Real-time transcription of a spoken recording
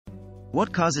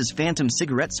What causes phantom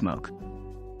cigarette smoke?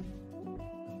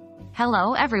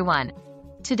 Hello everyone!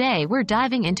 Today we're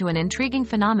diving into an intriguing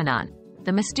phenomenon,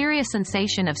 the mysterious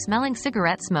sensation of smelling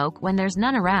cigarette smoke when there's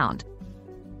none around.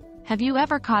 Have you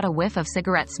ever caught a whiff of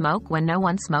cigarette smoke when no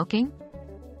one's smoking?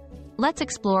 Let's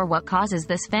explore what causes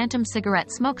this phantom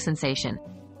cigarette smoke sensation.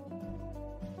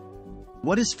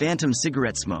 What is phantom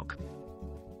cigarette smoke?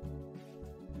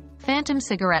 Phantom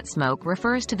cigarette smoke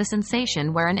refers to the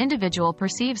sensation where an individual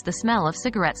perceives the smell of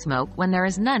cigarette smoke when there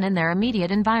is none in their immediate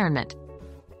environment.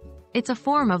 It's a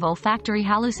form of olfactory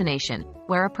hallucination,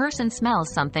 where a person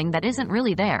smells something that isn't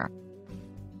really there.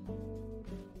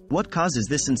 What causes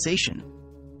this sensation?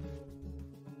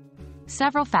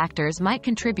 Several factors might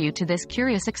contribute to this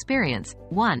curious experience.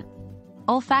 1.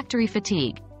 Olfactory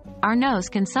fatigue. Our nose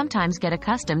can sometimes get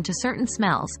accustomed to certain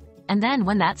smells, and then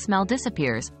when that smell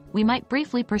disappears, we might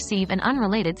briefly perceive an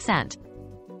unrelated scent.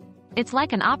 It's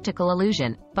like an optical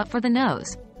illusion, but for the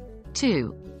nose.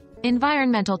 2.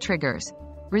 Environmental triggers.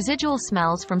 Residual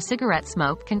smells from cigarette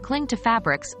smoke can cling to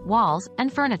fabrics, walls,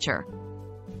 and furniture.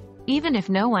 Even if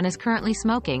no one is currently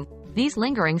smoking, these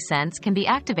lingering scents can be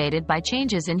activated by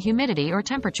changes in humidity or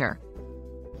temperature.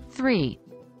 3.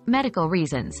 Medical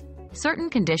reasons. Certain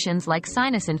conditions like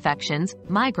sinus infections,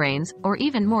 migraines, or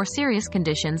even more serious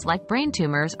conditions like brain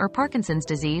tumors or Parkinson's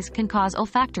disease can cause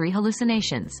olfactory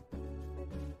hallucinations.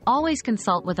 Always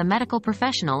consult with a medical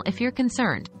professional if you're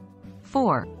concerned.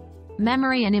 4.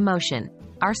 Memory and emotion.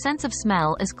 Our sense of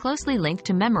smell is closely linked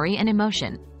to memory and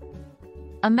emotion.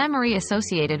 A memory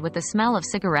associated with the smell of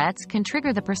cigarettes can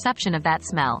trigger the perception of that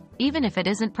smell, even if it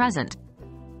isn't present.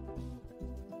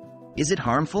 Is it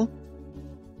harmful?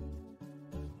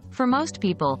 For most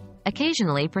people,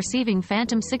 occasionally perceiving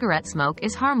phantom cigarette smoke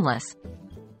is harmless.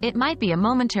 It might be a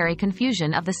momentary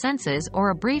confusion of the senses or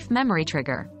a brief memory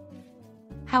trigger.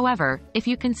 However, if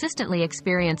you consistently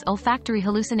experience olfactory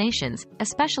hallucinations,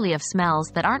 especially of smells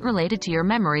that aren't related to your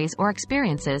memories or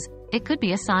experiences, it could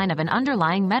be a sign of an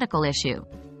underlying medical issue.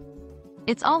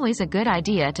 It's always a good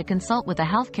idea to consult with a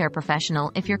healthcare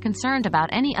professional if you're concerned about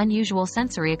any unusual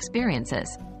sensory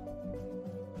experiences.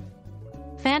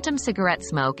 Phantom cigarette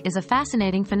smoke is a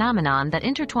fascinating phenomenon that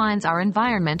intertwines our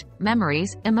environment,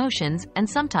 memories, emotions, and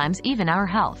sometimes even our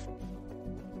health.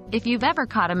 If you've ever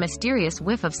caught a mysterious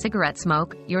whiff of cigarette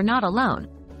smoke, you're not alone.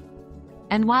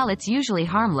 And while it's usually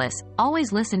harmless,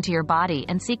 always listen to your body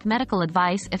and seek medical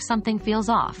advice if something feels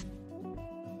off.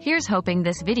 Here's hoping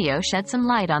this video shed some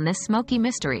light on this smoky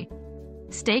mystery.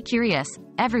 Stay curious,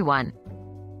 everyone.